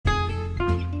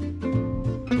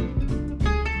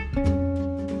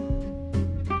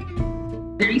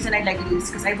The reason I'd like to do this is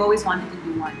because I've always wanted to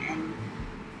do one, and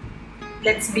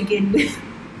let's begin with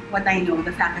what I know,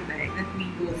 the fact that we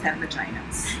both have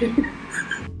vaginas.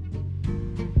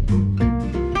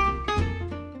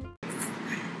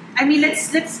 I mean,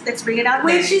 let's bring it out.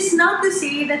 Which is not to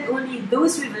say that only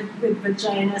those with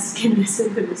vaginas can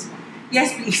listen to this one.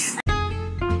 Yes, please.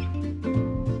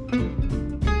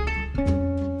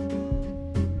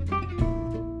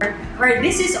 Or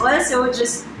this is also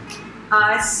just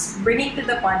us bringing to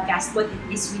the podcast what it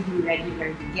is we do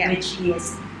regularly, which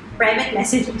is private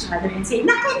message each other and say,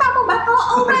 nakita mo ba to?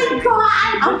 Oh my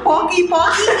God! Ang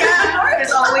pogi-pogi niya!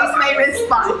 Is always my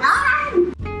response.